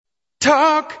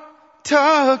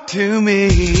Talk to me.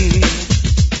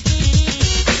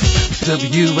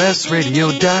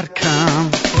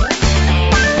 WSRadio.com.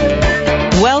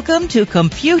 Welcome to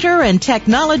Computer and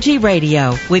Technology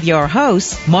Radio with your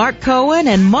hosts, Mark Cohen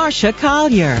and Marcia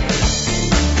Collier.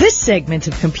 This segment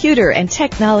of Computer and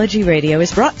Technology Radio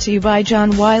is brought to you by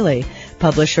John Wiley,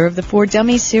 publisher of the For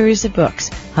Dummies series of books,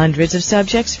 hundreds of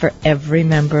subjects for every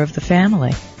member of the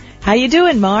family. How you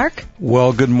doing, Mark?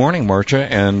 Well, good morning, Marcia,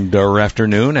 or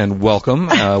afternoon, and welcome.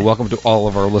 Welcome to all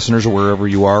of our listeners wherever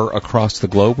you are across the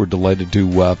globe. We're delighted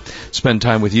to spend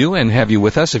time with you and have you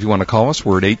with us. If you want to call us,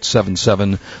 we're at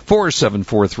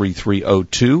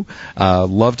 877-474-3302.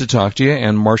 Love to talk to you.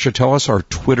 And, Marcia, tell us our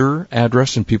Twitter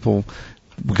address, and people,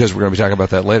 because we're going to be talking about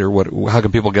that later, how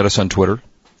can people get us on Twitter?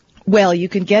 Well, you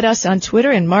can get us on Twitter,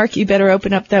 and, Mark, you better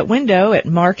open up that window at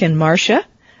Mark and Marcia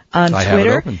on Twitter. I have it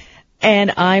open.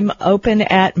 And I'm open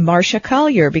at Marcia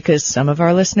Collier because some of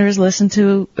our listeners listen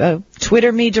to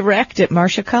Twitter me direct at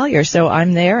Marcia Collier. So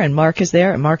I'm there and Mark is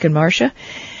there at Mark and Marcia.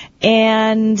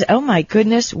 And, oh my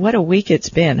goodness, what a week it's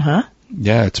been, huh?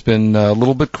 Yeah, it's been a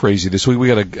little bit crazy this week. We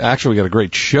got a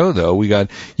great show though.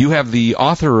 You have the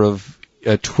author of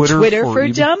Twitter for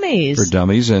Dummies. For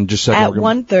Dummies, and just at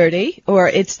 1:30, or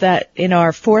it's that in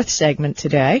our fourth segment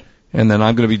today. And then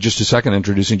I'm going to be just a second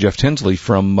introducing Jeff Tinsley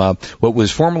from what was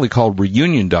formerly called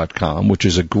Reunion.com, which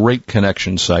is a great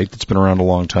connection site that's been around a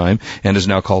long time and is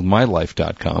now called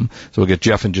MyLife.com. So we'll get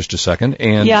Jeff in just a second.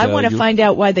 And yeah, I want to find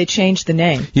out why they changed the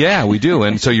name. Yeah, we do.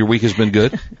 And so your week has been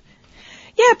good?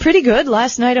 Yeah, pretty good.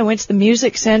 Last night I went to the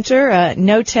Music Center.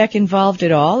 No tech involved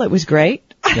at all. It was great.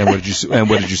 And what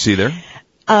did you see there?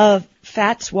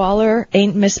 Fats Waller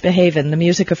Ain't Misbehavin', the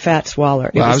music of Fats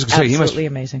Waller. It was absolutely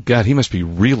amazing. God, he must be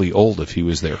really old if he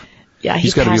was there. Yeah,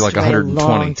 he's got to be like 120. A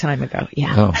long time ago.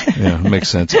 Yeah. Oh, yeah, makes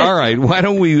sense. All right, why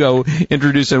don't we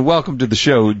introduce and welcome to the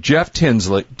show Jeff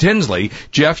Tinsley.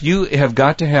 Jeff, you have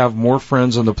got to have more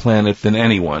friends on the planet than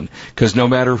anyone, because no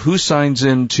matter who signs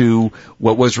into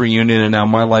what was Reunion and now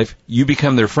My Life, you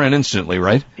become their friend instantly,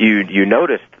 right? You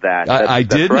noticed that. I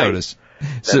did right. notice.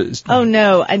 Oh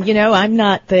no, and I'm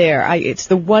not there. It's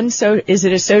the one. Is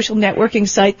it a social networking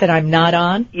site that I'm not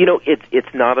on?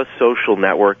 It's not a social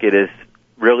network. It is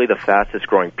really the fastest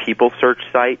growing people search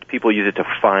site. People use it to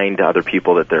find other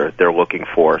people that they're looking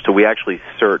for. So we actually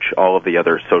search all of the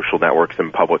other social networks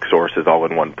and public sources all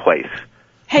in one place.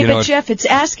 Hey, but Jeff, it's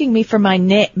asking me for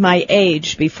my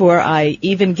age before I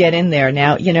even get in there.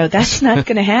 Now, that's not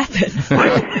going to happen.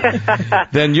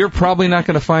 Then you're probably not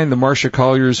going to find the Marcia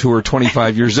Colliers who are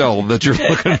 25 years old that you're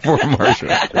looking for,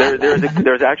 Marcia.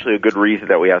 There's actually a good reason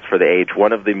that we asked for the age.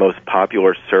 One of the most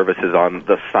popular services on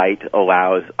the site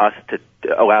allows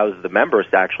the members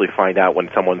to actually find out when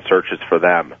someone searches for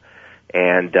them,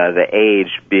 and the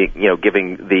age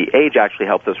giving the age actually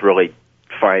helps us really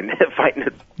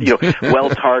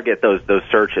target those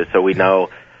searches, so we know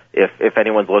if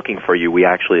anyone's looking for you, we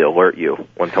actually alert you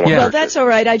when someone searches. Well, that's all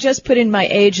right. I just put in my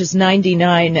age as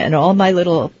 99, and all my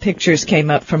little pictures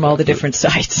came up from all the different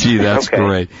sites. Gee, that's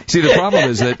great. See, the problem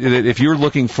is that if you're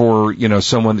looking for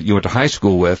someone that you went to high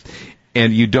school with,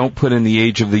 and you don't put in the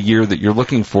age of the year that you're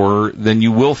looking for, then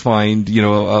you will find,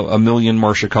 a million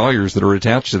Marcia Colliers that are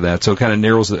attached to that. So it kind of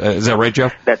narrows. Is that right,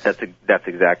 Jeff? That's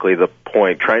exactly the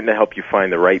point. Trying to help you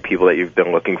find the right people that you've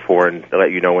been looking for, and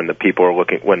let you know when people are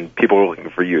looking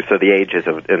for you. So the age is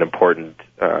an important.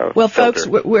 Well, filter.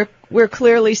 Folks, we're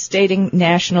clearly stating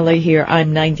nationally here.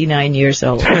 I'm 99 years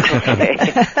old. Okay.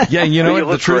 Yeah, what?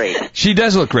 The truth. Great. She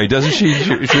does look great, doesn't she?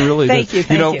 She really does.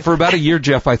 Thank you. For about a year,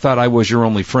 Jeff, I thought I was your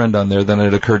only friend on there. Then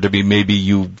it occurred to me maybe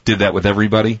you did that with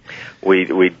everybody. We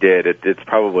did. It's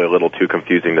probably a little too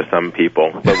confusing to some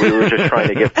people, but we were just trying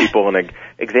to give people an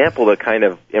example, the kind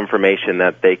of information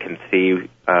that they can see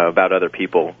about other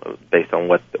people based on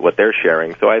what they're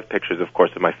sharing. So I have pictures, of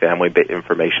course, of my family,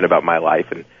 information about my life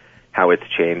and how it's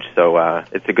changed. So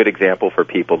it's a good example for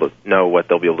people to know what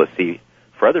they'll be able to see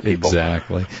for other people.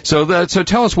 Exactly. So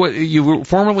tell us what you were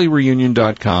formerly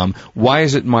Reunion.com. Why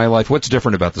is it My Life? What's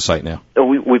different about the site now?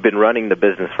 We've been running the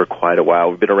business for quite a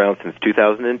while. We've been around since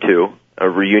 2002.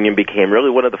 Reunion became really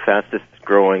one of the fastest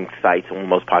growing sites, one of the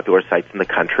most popular sites in the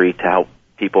country to help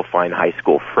people find high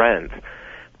school friends.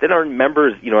 Then our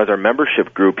members, as our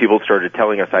membership grew, people started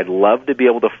telling us, I'd love to be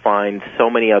able to find so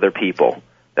many other people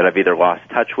that I've either lost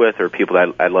touch with, or people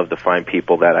that I'd love to find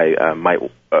people that I might,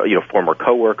 former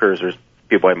coworkers or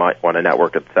people I might want to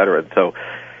network, et cetera. And so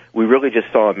we really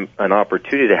just saw an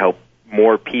opportunity to help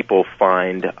more people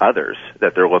find others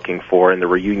that they're looking for, and the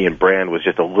Reunion brand was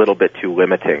just a little bit too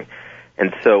limiting.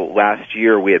 And so last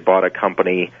year we had bought a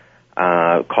company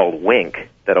called Wink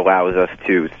that allows us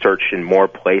to search in more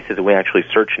places, and we actually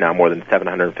search now more than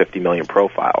 750 million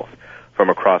profiles from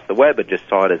across the web, and just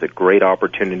saw it as a great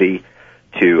opportunity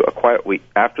to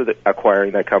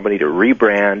acquiring that company, to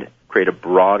rebrand, create a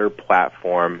broader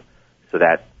platform so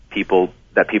that people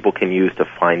can use to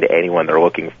find anyone they're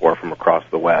looking for from across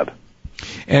the web.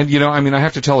 And, I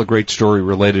have to tell a great story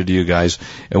related to you guys.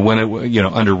 And when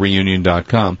under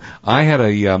reunion.com, I had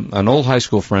an old high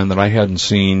school friend that I hadn't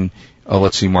seen.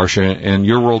 Let's see, Marcia, in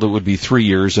your world it would be 3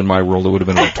 years. In my world it would have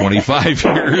been like 25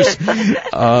 years.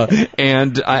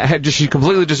 And she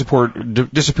completely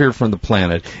disappeared from the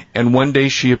planet. And one day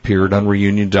she appeared on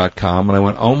reunion.com, and I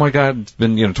went, oh my God, it's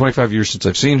been 25 years since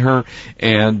I've seen her.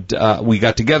 And we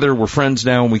got together, we're friends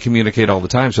now, and we communicate all the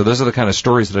time. So those are the kind of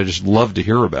stories that I just love to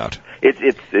hear about.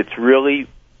 It's really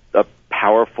a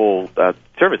powerful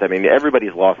service. I mean,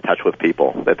 everybody's lost touch with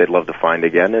people that they'd love to find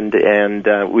again, and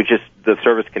the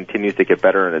service continues to get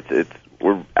better, and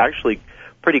we're actually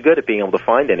pretty good at being able to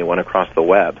find anyone across the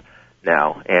web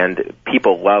now, and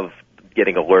people love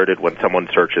getting alerted when someone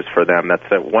searches for them.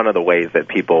 That's one of the ways that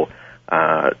people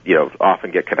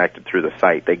often get connected through the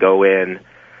site. They go in,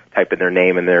 type in their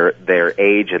name and their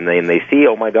age, and then they see,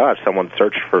 oh my gosh, someone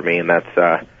searched for me, and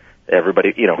that's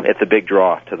everybody. It's a big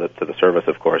draw to the service,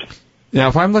 of course. Now,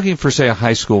 if I'm looking for, say, a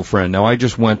high school friend, now I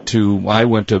went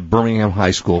to Birmingham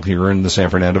High School here in the San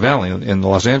Fernando Valley in the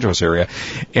Los Angeles area,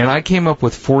 and I came up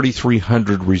with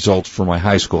 4,300 results for my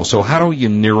high school. So how do you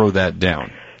narrow that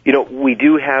down? We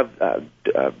do have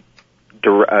a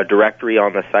directory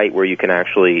on the site where you can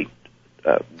actually,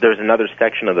 there's another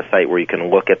section of the site where you can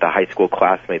look at the high school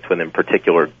classmates within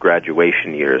particular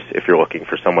graduation years if you're looking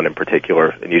for someone in particular,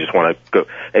 and you just want to go,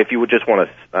 if you would just want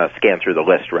to scan through the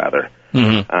list rather.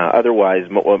 Mm-hmm. Otherwise,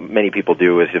 what many people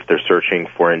do is if they're searching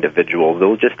for individuals,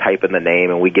 they'll just type in the name,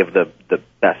 and we give the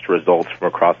best results from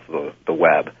across the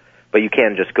web. But you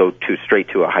can just go straight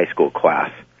to a high school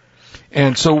class.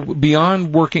 And so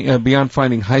beyond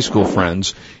finding high school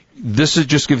friends, this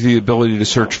just gives you the ability to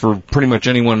search for pretty much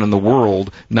anyone in the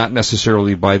world, not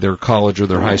necessarily by their college or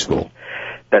their high school.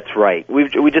 That's right. We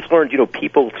just learned,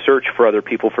 people search for other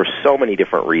people for so many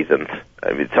different reasons.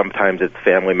 I mean, sometimes it's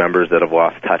family members that have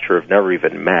lost touch or have never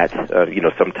even met.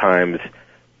 Sometimes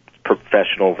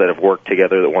professionals that have worked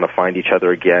together that want to find each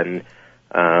other again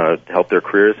to help their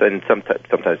careers, and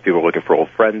sometimes people are looking for old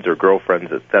friends or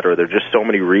girlfriends, etc. There are just so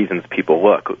many reasons people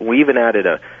look. We even added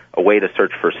a way to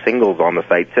search for singles on the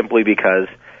site simply because,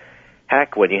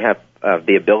 heck, when you have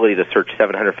the ability to search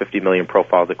 750 million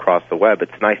profiles across the web,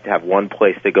 it's nice to have one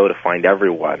place to go to find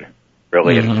everyone,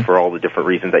 really, mm-hmm. and for all the different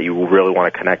reasons that you really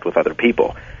want to connect with other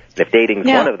people. And if dating's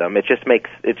one of them, it just makes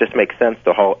sense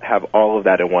to have all of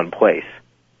that in one place.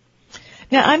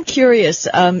 Now, I'm curious,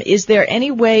 is there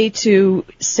any way to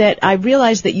I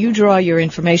realize that you draw your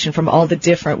information from all the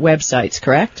different websites,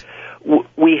 correct?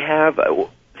 We have,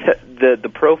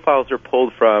 the profiles are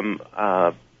pulled from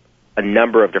a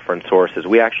number of different sources.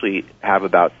 We actually have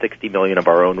about 60 million of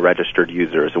our own registered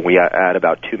users, and we add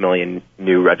about 2 million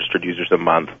new registered users a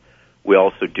month. We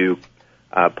also do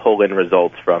pull in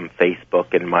results from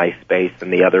Facebook and MySpace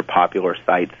and the other popular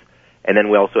sites, and then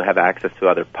we also have access to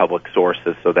other public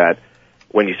sources so that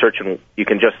when you search, you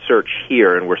can just search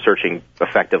here, and we're searching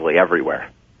effectively everywhere.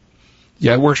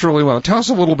 Yeah, it works really well. Tell us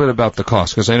a little bit about the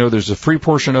cost, because I know there's a free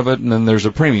portion of it, and then there's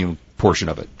a premium portion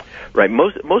of it. Right.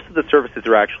 Most of the services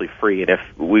are actually free, and if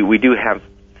we do have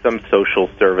some social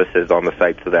services on the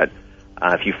site so that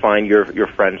if you find your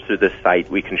friends through this site,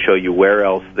 we can show you where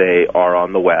else they are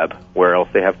on the web, where else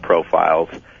they have profiles,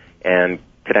 and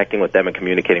connecting with them and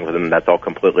communicating with them. That's all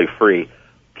completely free.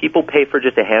 People pay for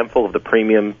just a handful of the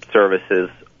premium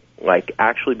services, like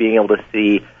actually being able to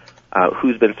see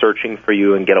who's been searching for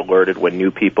you and get alerted when new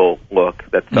people look.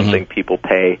 That's something mm-hmm. people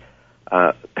pay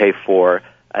for.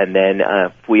 And then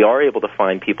if we are able to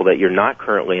find people that you're not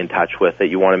currently in touch with, that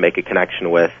you want to make a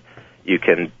connection with, you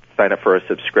can sign up for a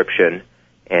subscription,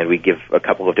 and we give a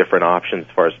couple of different options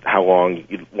as far as how long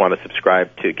you want to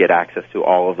subscribe to get access to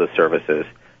all of the services.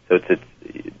 So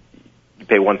you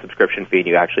pay one subscription fee, and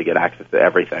you actually get access to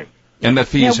everything. And that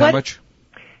fee is how much?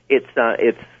 It's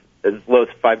as low as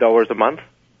 $5 a month.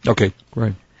 Okay,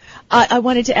 great. I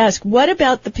wanted to ask, what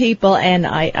about the people, and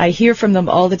I hear from them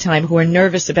all the time, who are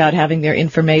nervous about having their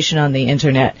information on the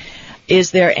Internet.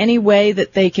 Is there any way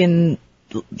that they can,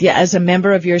 as a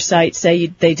member of your site, say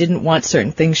they didn't want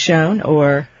certain things shown,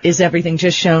 or is everything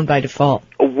just shown by default?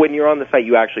 When you're on the site,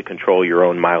 you actually control your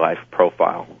own My Life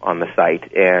profile on the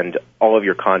site, and all of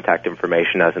your contact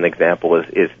information, as an example,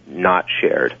 is not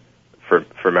shared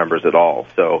for members at all.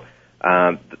 So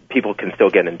people can still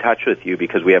get in touch with you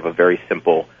because we have a very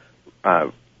simple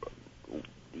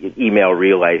email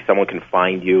relay. Someone can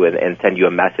find you and send you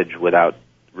a message without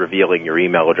revealing your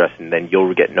email address, and then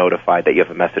you'll get notified that you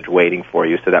have a message waiting for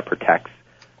you. So that protects,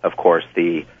 of course,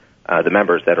 the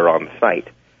members that are on the site.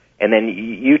 And then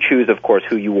you choose, of course,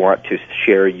 who you want to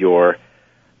share your.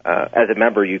 As a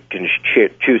member, you can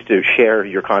choose to share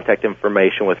your contact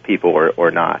information with people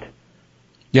or not.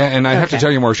 Yeah, and I have to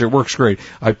tell you, Marcia, it works great.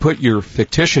 I put your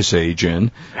fictitious age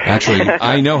in. Actually,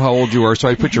 I know how old you are, so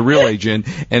I put your real age in,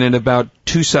 and in about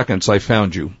 2 seconds, I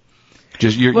found you.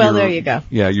 There you go.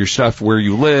 Yeah, your stuff, where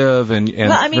you live, and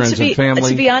friends and family.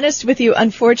 To be honest with you,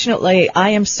 unfortunately,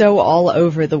 I am so all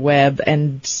over the web,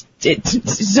 and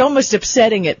it's almost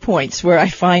upsetting at points where I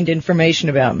find information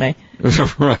about me.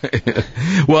 Right.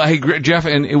 Well, hey, Jeff,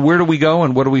 and where do we go,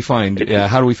 and what do we find?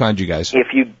 How do we find you guys?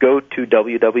 If you go to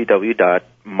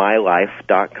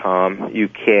www.mylife.com, you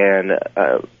can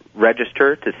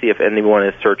register to see if anyone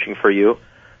is searching for you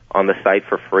on the site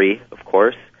for free, of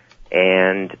course.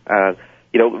 And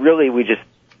really, we just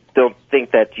don't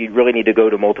think that you really need to go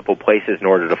to multiple places in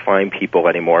order to find people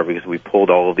anymore, because we pulled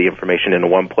all of the information into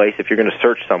one place. If you're going to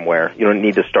search somewhere, you don't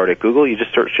need to start at Google. You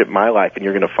just search My Life, and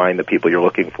you're going to find the people you're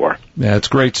looking for. Yeah, it's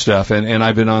great stuff. And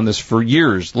I've been on this for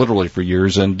years, literally for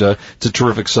years, and it's a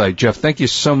terrific site. Jeff, thank you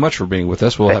so much for being with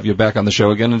us. We'll have you back on the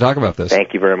show again and talk about this.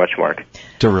 Thank you very much, Mark.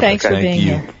 Terrific. Thanks for being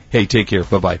here. Hey, take care.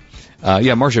 Bye-bye.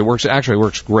 Marcia, it works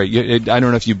great. I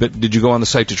don't know if did you go on the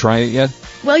site to try it yet?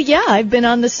 Well, yeah, I've been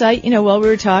on the site, while we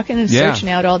were talking and searching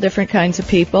out all different kinds of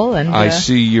people. And I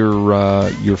see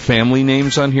your family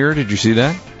names on here. Did you see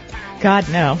that? God,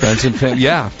 no. Friends and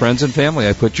friends and family.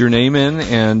 I put your name in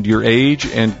and your age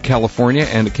and California,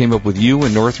 and it came up with you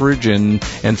and Northridge and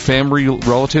family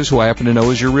relatives who I happen to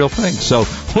know is your real thing. So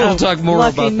we'll talk more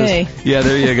about this. Yeah,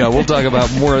 there you go. We'll talk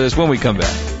about more of this when we come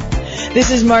back.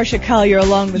 This is Marcia Collier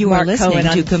along with Mark Cohen. You are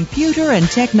listening to Computer and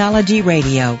Technology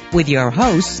Radio with your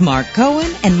hosts Mark Cohen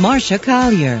and Marcia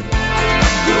Collier.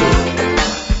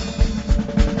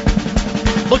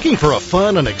 Looking for a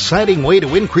fun and exciting way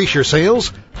to increase your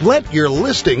sales? Let your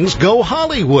listings go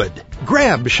Hollywood.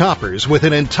 Grab shoppers with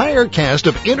an entire cast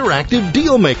of interactive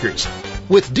deal makers.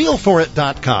 With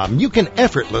DealForIt.com, you can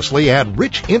effortlessly add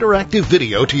rich interactive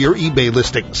video to your eBay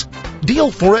listings.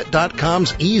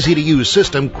 DealForIt.com's easy-to-use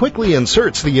system quickly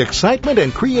inserts the excitement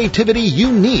and creativity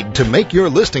you need to make your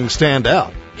listing stand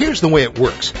out. Here's the way it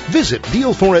works. Visit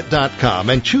DealForIt.com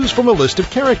and choose from a list of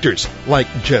characters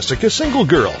like Jessica Single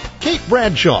Girl, Kate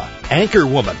Bradshaw, Anchor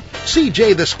Woman,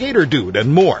 CJ the Skater Dude,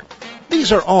 and more.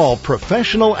 These are all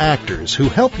professional actors who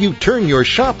help you turn your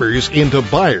shoppers into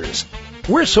buyers.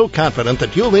 We're so confident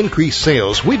that you'll increase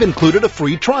sales, we've included a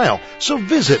free trial. So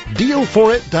visit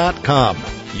DealForIt.com.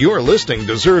 Your listing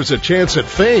deserves a chance at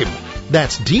fame.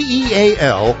 That's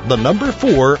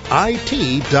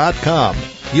DEAL4IT.com.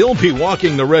 You'll be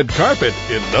walking the red carpet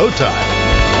in no time.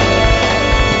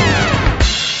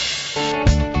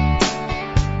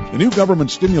 The new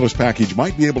government stimulus package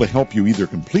might be able to help you either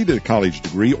complete a college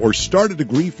degree or start a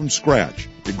degree from scratch.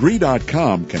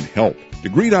 Degree.com can help.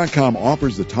 Degree.com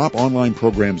offers the top online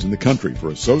programs in the country for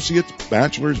associates,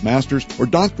 bachelor's, master's, or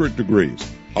doctorate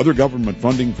degrees. Other government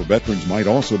funding for veterans might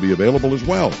also be available as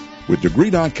well. With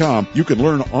Degree.com, you can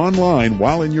learn online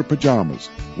while in your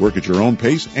pajamas. Work at your own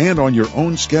pace and on your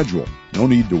own schedule. No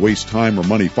need to waste time or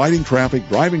money fighting traffic,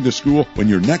 driving to school, when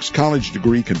your next college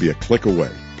degree can be a click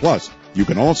away. Plus, you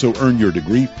can also earn your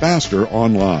degree faster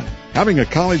online. Having a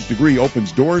college degree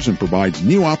opens doors and provides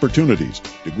new opportunities.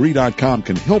 Degree.com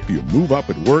can help you move up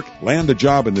at work, land a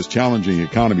job in this challenging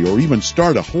economy, or even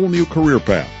start a whole new career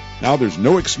path. Now there's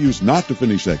no excuse not to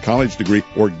finish that college degree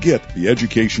or get the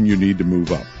education you need to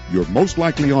move up. You're most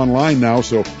likely online now,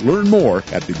 so learn more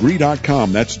at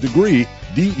Degree.com. That's Degree,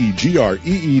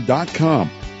 Degree.com.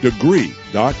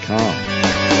 Degree.com.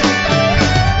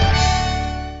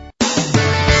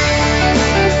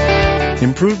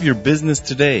 Improve your business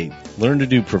today. Learn to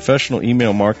do professional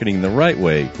email marketing the right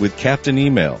way with Captain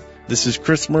Email. This is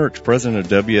Chris Mertz, president of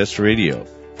WS Radio.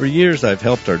 For years, I've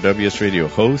helped our WS Radio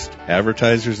hosts,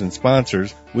 advertisers, and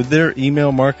sponsors with their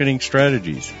email marketing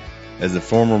strategies. As a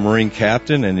former Marine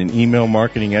captain and an email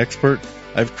marketing expert,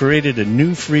 I've created a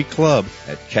new free club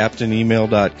at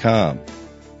CaptainEmail.com.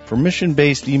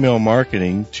 Permission-based email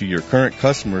marketing to your current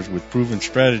customers with proven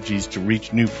strategies to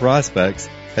reach new prospects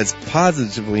has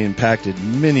positively impacted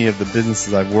many of the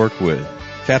businesses I've worked with.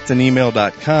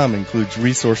 CaptainEmail.com includes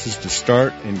resources to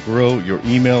start and grow your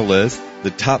email list,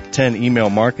 the top 10 email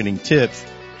marketing tips,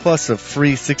 plus a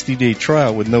free 60-day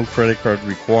trial with no credit card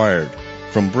required.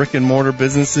 From brick-and-mortar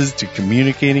businesses to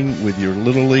communicating with your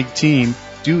Little League team,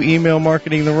 do email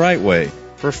marketing the right way,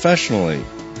 professionally.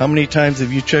 How many times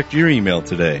have you checked your email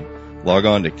today? Log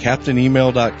on to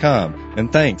CaptainEmail.com,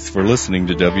 and thanks for listening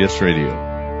to WS Radio.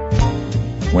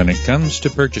 When it comes to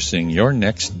purchasing your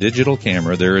next digital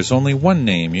camera, there is only one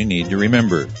name you need to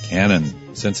remember: Canon.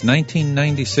 Since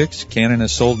 1996, Canon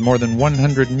has sold more than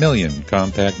 100 million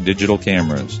compact digital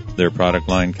cameras. Their product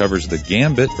line covers the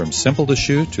gambit from simple to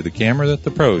shoot to the camera that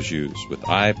the pros use, with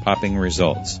eye-popping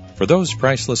results. For those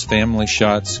priceless family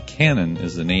shots, Canon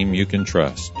is the name you can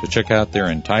trust. To check out their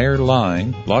entire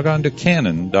line, log on to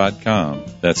Canon.com.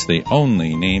 That's the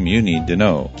only name you need to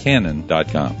know,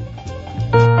 Canon.com.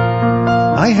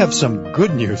 I have some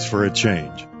good news for a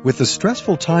change. With the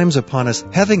stressful times upon us,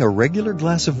 having a regular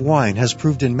glass of wine has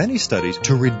proved in many studies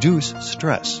to reduce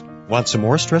stress. Want some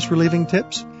more stress-relieving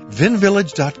tips?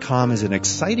 VinVillage.com is an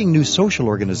exciting new social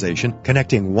organization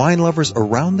connecting wine lovers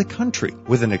around the country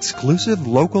with an exclusive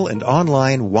local and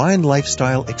online wine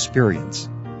lifestyle experience.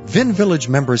 VinVillage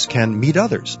members can meet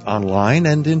others online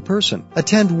and in person,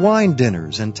 attend wine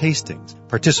dinners and tastings,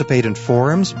 participate in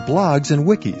forums, blogs, and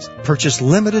wikis, purchase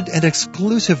limited and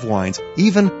exclusive wines,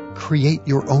 even create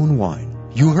your own wine.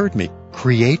 You heard me.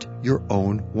 Create your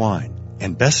own wine.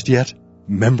 And best yet,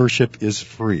 membership is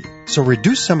free. So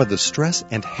reduce some of the stress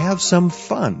and have some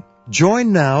fun.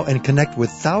 Join now and connect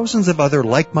with thousands of other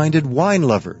like-minded wine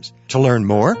lovers. To learn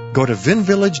more, go to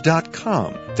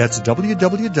vinvillage.com. That's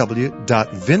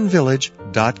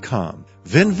www.vinvillage.com.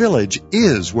 VinVillage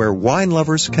is where wine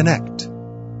lovers connect.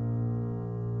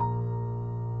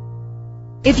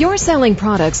 If you're selling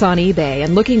products on eBay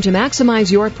and looking to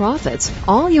maximize your profits,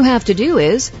 all you have to do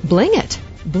is Bling It.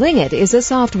 Bling It is a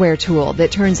software tool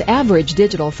that turns average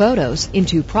digital photos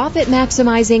into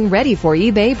profit-maximizing,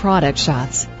 ready-for-eBay product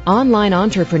shots. Online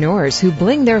entrepreneurs who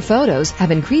bling their photos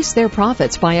have increased their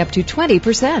profits by up to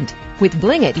 20%. With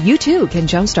Bling It, you too can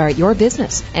jumpstart your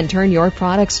business and turn your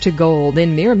products to gold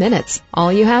in mere minutes.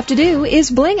 All you have to do is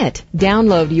Bling It.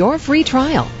 Download your free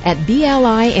trial at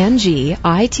blingit.us.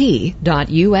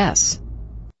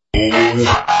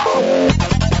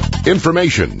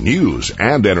 Information, news,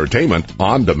 and entertainment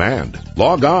on demand.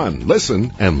 Log on,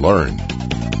 listen, and learn.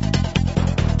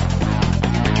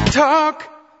 Talk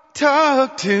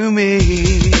to me.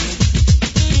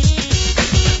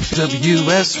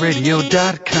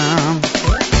 WSRadio.com.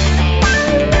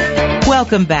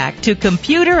 Welcome back to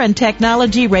Computer and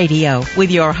Technology Radio with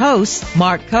your hosts,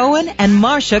 Mark Cohen and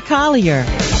Marcia Collier.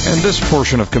 And this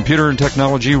portion of Computer and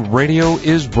Technology Radio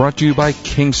is brought to you by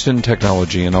Kingston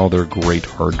Technology and all their great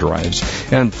hard drives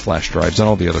and flash drives and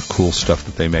all the other cool stuff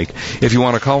that they make. If you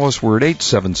want to call us, we're at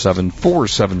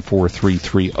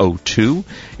 877-474-3302.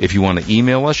 If you want to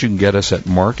email us, you can get us at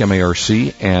Mark,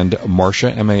 M-A-R-C, and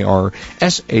Marcia,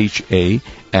 M-A-R-S-H-A,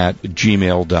 at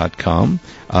gmail.com.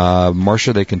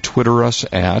 Marcia, they can Twitter us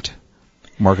at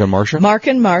Mark and Marcia? Mark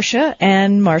and Marcia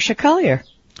and Marcia Collier.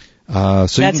 So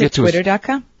that's you can get at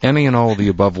Twitter.com. Any and all of the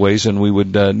above ways, and we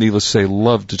would, needless to say,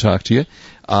 love to talk to you.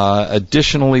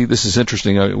 Additionally, this is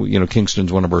interesting.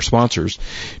 Kingston's one of our sponsors,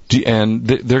 and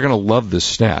they're going to love this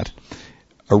stat.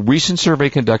 A recent survey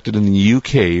conducted in the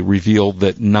UK revealed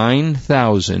that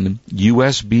 9,000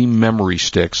 USB memory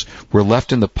sticks were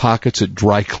left in the pockets at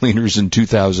dry cleaners in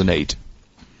 2008.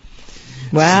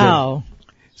 Wow.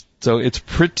 So it's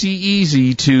pretty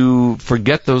easy to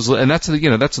forget those, and that's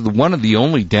one of the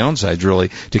only downsides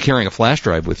really to carrying a flash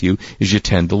drive with you is you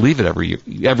tend to leave it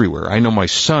everywhere. I know my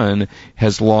son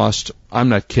has lost, I'm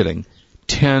not kidding,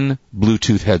 10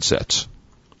 Bluetooth headsets.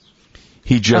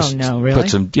 He just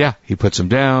puts them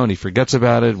down. He forgets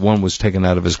about it. One was taken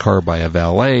out of his car by a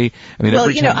valet.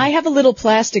 I have a little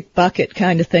plastic bucket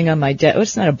kind of thing on my desk.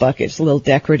 It's not a bucket. It's a little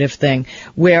decorative thing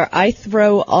where I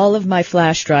throw all of my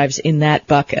flash drives in that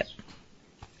bucket.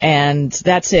 And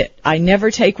that's it. I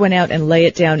never take one out and lay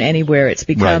it down anywhere. It's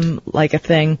become like a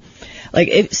thing.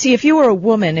 If you were a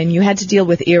woman and you had to deal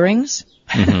with earrings.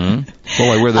 Mm-hmm.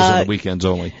 Well, I wear those on the weekends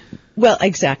only. Well,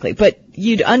 exactly. But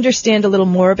you'd understand a little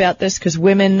more about this because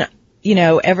women,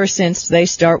 ever since they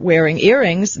start wearing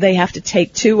earrings, they have to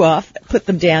take two off, put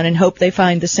them down, and hope they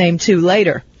find the same two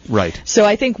later. Right. So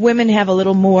I think women have a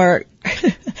little more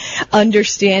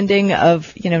understanding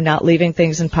of, not leaving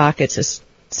things in pockets,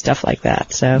 stuff like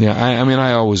that. So yeah,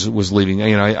 I always was leaving.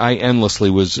 I endlessly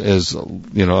was, as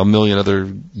a million other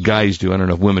guys do. I don't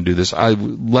know if women do this. I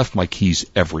left my keys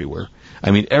everywhere.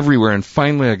 Everywhere. And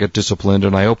finally, I got disciplined,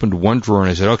 and I opened one drawer,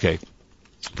 and I said, "Okay,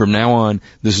 from now on,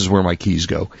 this is where my keys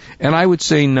go." And I would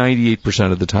say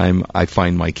 98% of the time, I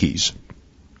find my keys.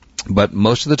 But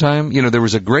most of the time, there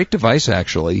was a great device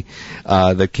actually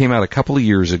that came out a couple of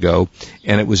years ago,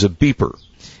 and it was a beeper.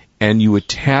 And you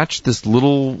attach this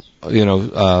little,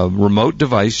 remote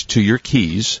device to your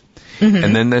keys,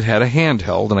 and then it had a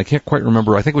handheld, and I can't quite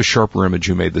remember, I think it was Sharper Image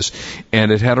who made this,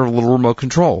 and it had a little remote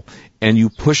control, and you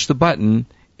push the button,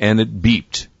 and it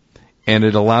beeped, and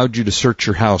it allowed you to search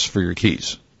your house for your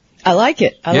keys. I like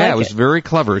it. It was very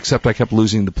clever, except I kept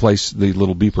losing the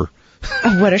little beeper.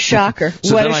 Oh, what a shocker.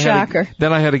 So what a shocker.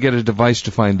 Then I had to get a device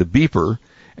to find the beeper,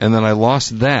 and then I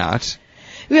lost that.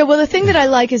 Yeah, well, the thing that I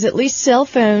like is at least cell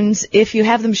phones, if you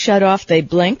have them shut off, they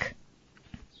blink.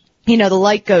 The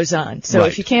light goes on. So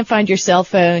if you can't find your cell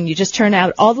phone, you just turn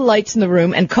out all the lights in the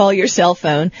room and call your cell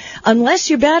phone, unless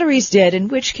your battery's dead, in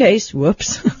which case,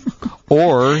 whoops.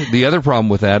 Or the other problem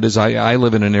with that is I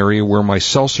live in an area where my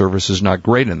cell service is not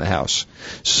great in the house.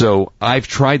 So I've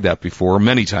tried that before,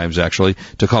 many times actually,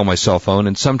 to call my cell phone,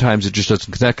 and sometimes it just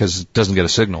doesn't connect because it doesn't get a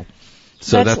signal.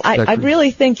 So I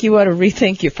really think you ought to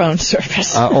rethink your phone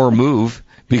service. Or move.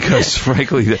 Because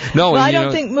frankly, I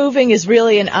don't think moving is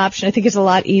really an option. I think it's a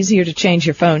lot easier to change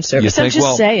your phone service. I'm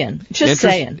just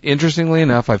saying. Interestingly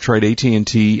enough, I've tried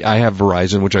AT&T. I have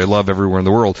Verizon, which I love everywhere in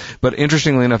the world. But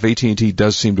interestingly enough, AT&T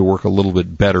does seem to work a little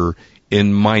bit better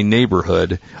in my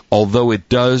neighborhood. Although it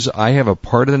does, I have a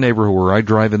part of the neighborhood where I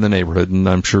drive in the neighborhood, and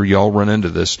I'm sure y'all run into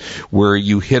this, where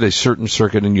you hit a certain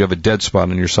circuit and you have a dead spot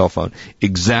on your cell phone.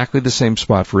 Exactly the same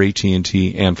spot for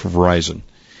AT&T and for Verizon.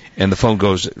 And the phone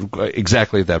goes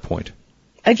exactly at that point.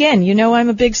 Again, I'm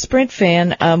a big Sprint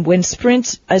fan. When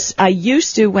Sprint, I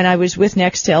used to when I was with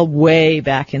Nextel way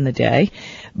back in the day,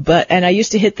 and I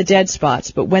used to hit the dead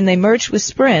spots. But when they merged with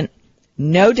Sprint,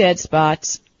 no dead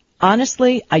spots.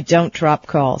 Honestly, I don't drop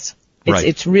calls.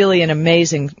 It's really an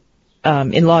amazing.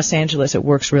 In Los Angeles, it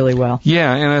works really well.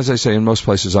 Yeah, and as I say, in most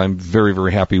places, I'm very,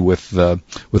 very happy with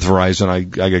Verizon. I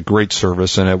get great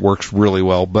service, and it works really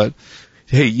well. But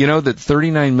hey, you know that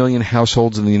 39 million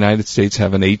households in the United States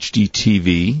have an HD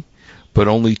TV, but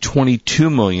only 22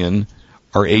 million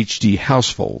are HD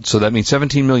households. So that means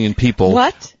 17 million people.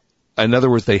 What? In other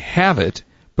words, they have it,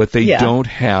 but they don't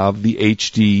have the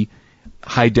HD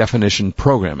high-definition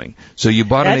programming. So you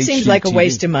bought an HD TV. That seems like a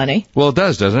waste of money. Well, it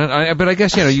does, doesn't it? But I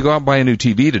guess, you go out and buy a new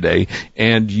TV today,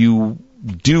 and you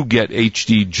do get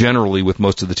HD generally with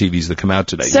most of the TVs that come out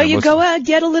today. So you go out,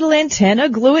 get a little antenna,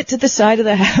 glue it to the side of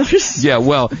the house. Yeah,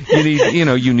 well,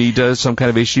 you need some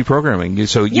kind of HD programming.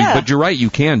 So but you're right,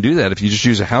 you can do that if you just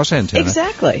use a house antenna.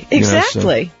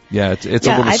 Exactly. Yeah, it's a little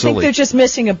silly. I think they're just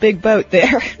missing a big boat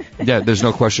there. Yeah, there's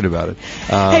no question about it.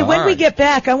 Hey, when we get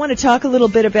back, I want to talk a little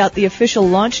bit about the official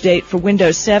launch date for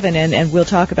Windows 7, and we'll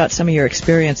talk about some of your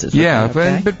experiences with that,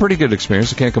 okay? Been pretty good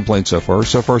experience. I can't complain so far.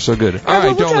 So far, so good. All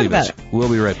right, don't leave us. We'll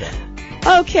be right back.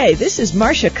 Okay, this is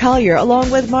Marcia Collier along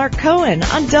with Mark Cohen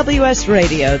on WS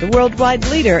Radio, the worldwide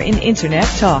leader in Internet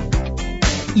talk.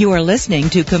 You are listening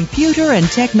to Computer and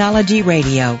Technology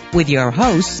Radio with your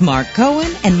hosts Mark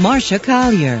Cohen and Marcia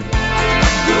Collier.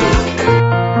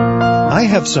 I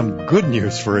have some good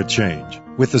news for a change.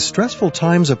 With the stressful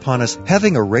times upon us,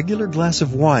 having a regular glass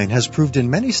of wine has proved in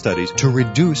many studies to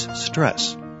reduce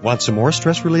stress. Want some more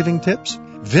stress-relieving tips?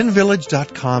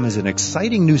 VinVillage.com is an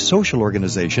exciting new social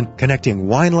organization connecting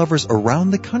wine lovers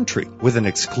around the country with an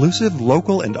exclusive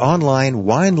local and online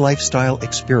wine lifestyle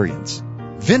experience.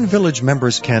 VinVillage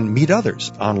members can meet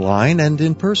others online and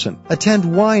in person,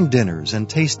 attend wine dinners and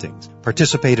tastings,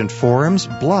 participate in forums,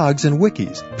 blogs, and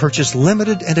wikis, purchase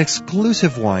limited and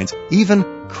exclusive wines,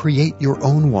 even create your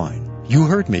own wine. You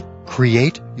heard me.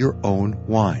 Create your own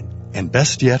wine. And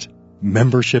best yet,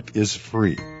 membership is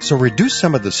free. So reduce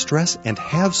some of the stress and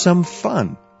have some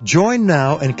fun. Join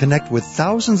now and connect with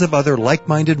thousands of other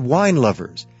like-minded wine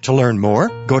lovers. To learn more,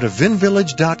 go to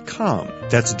vinvillage.com.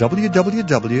 That's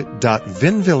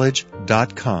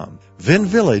www.vinvillage.com.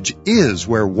 VinVillage is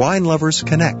where wine lovers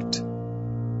connect.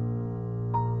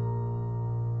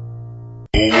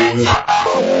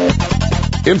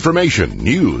 Information,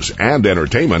 news, and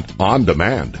entertainment on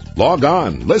demand. Log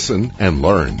on, listen, and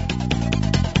learn.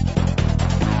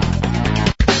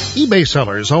 eBay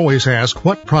sellers always ask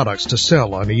what products to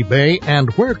sell on eBay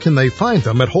and where can they find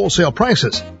them at wholesale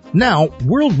prices. Now,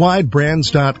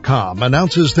 WorldwideBrands.com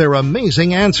announces their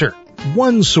amazing answer.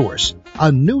 OneSource,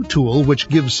 a new tool which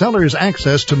gives sellers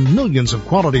access to millions of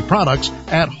quality products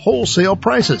at wholesale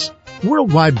prices.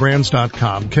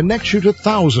 WorldwideBrands.com connects you to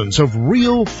thousands of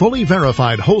real, fully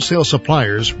verified wholesale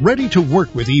suppliers ready to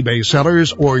work with eBay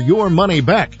sellers or your money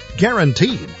back,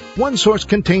 guaranteed. OneSource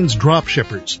contains drop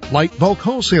shippers, light bulk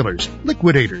wholesalers,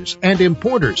 liquidators, and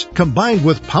importers, combined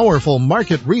with powerful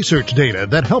market research data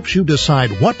that helps you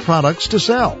decide what products to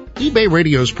sell. eBay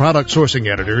Radio's product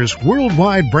sourcing editors,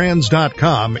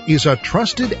 WorldwideBrands.com, is a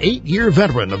trusted 8-year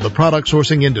veteran of the product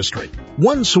sourcing industry.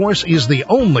 OneSource is the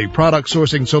only product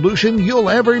sourcing solution you'll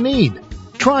ever need.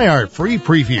 Try our free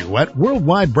preview at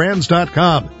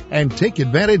worldwidebrands.com and take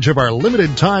advantage of our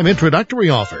limited time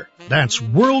introductory offer. That's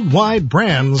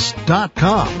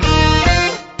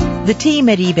worldwidebrands.com. The team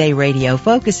at eBay Radio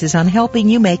focuses on helping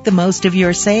you make the most of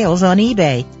your sales on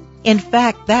eBay. In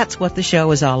fact, that's what the show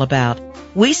is all about.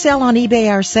 We sell on eBay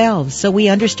ourselves, so we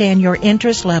understand your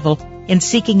interest level in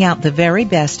seeking out the very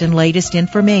best and latest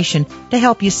information to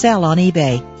help you sell on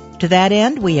eBay. To that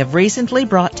end, we have recently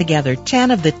brought together 10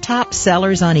 of the top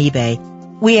sellers on eBay.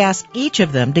 We ask each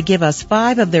of them to give us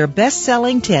 5 of their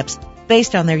best-selling tips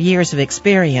based on their years of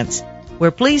experience. We're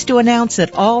pleased to announce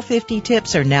that all 50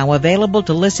 tips are now available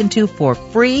to listen to for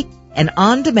free and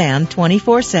on-demand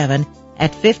 24/7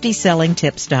 at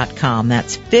 50sellingtips.com.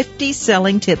 That's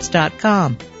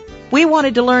 50sellingtips.com. We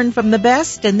wanted to learn from the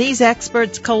best, and these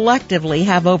experts collectively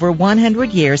have over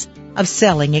 100 years of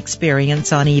selling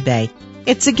experience on eBay.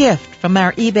 It's a gift from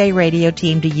our eBay Radio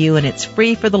team to you, and it's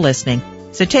free for the listening.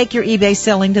 So take your eBay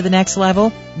selling to the next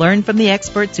level. Learn from the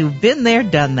experts who've been there,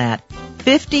 done that.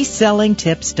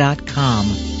 50sellingtips.com.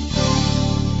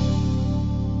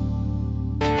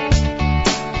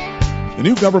 The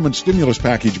new government stimulus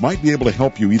package might be able to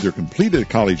help you either complete a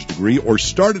college degree or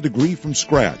start a degree from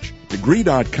scratch.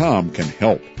 Degree.com can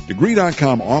help.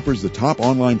 Degree.com offers the top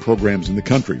online programs in the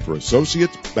country for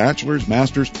associates, bachelor's,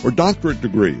 master's, or doctorate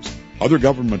degrees. Other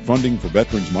government funding for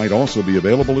veterans might also be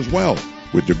available as well.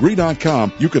 With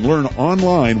Degree.com, you can learn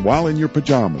online while in your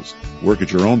pajamas. Work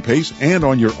at your own pace and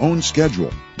on your own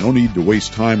schedule. No need to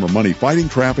waste time or money fighting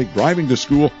traffic, driving to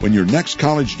school, when your next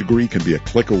college degree can be a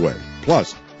click away.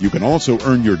 Plus, you can also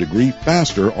earn your degree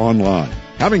faster online.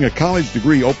 Having a college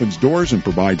degree opens doors and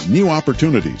provides new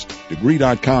opportunities.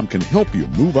 Degree.com can help you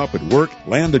move up at work,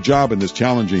 land a job in this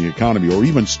challenging economy, or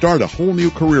even start a whole new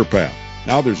career path.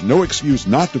 Now there's no excuse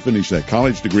not to finish that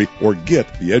college degree or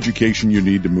get the education you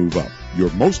need to move up.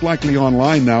 You're most likely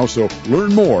online now, so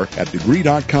learn more at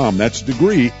Degree.com. That's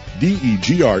Degree,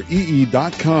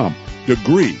 Degree.com.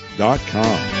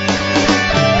 Degree.com.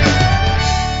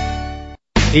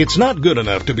 It's not good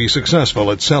enough to be successful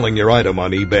at selling your item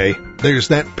on eBay. There's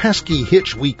that pesky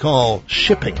hitch we call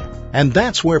shipping. And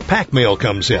that's where PackMail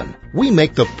comes in. We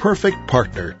make the perfect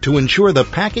partner to ensure the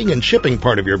packing and shipping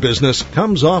part of your business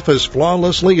comes off as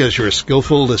flawlessly as your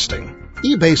skillful listing.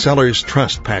 eBay sellers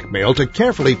trust PackMail to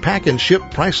carefully pack and ship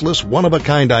priceless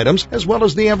one-of-a-kind items as well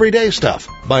as the everyday stuff.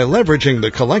 By leveraging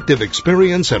the collective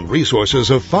experience and resources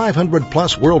of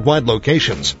 500-plus worldwide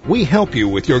locations, we help you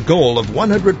with your goal of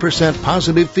 100%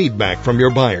 positive feedback from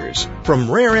your buyers. From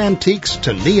rare antiques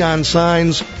to neon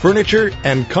signs, furniture,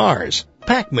 and cars,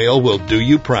 PackMail will do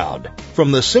you proud.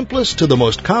 From the simplest to the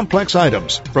most complex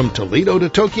items, from Toledo to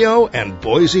Tokyo and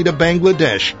Boise to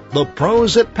Bangladesh, the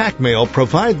pros at PackMail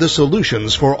provide the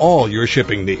solutions for all your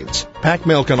shipping needs.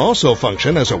 PackMail can also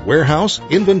function as a warehouse,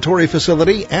 inventory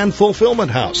facility, and fulfillment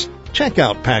house. Check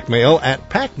out PackMail at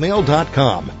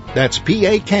packmail.com. That's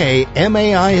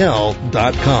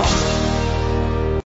PackMail.com.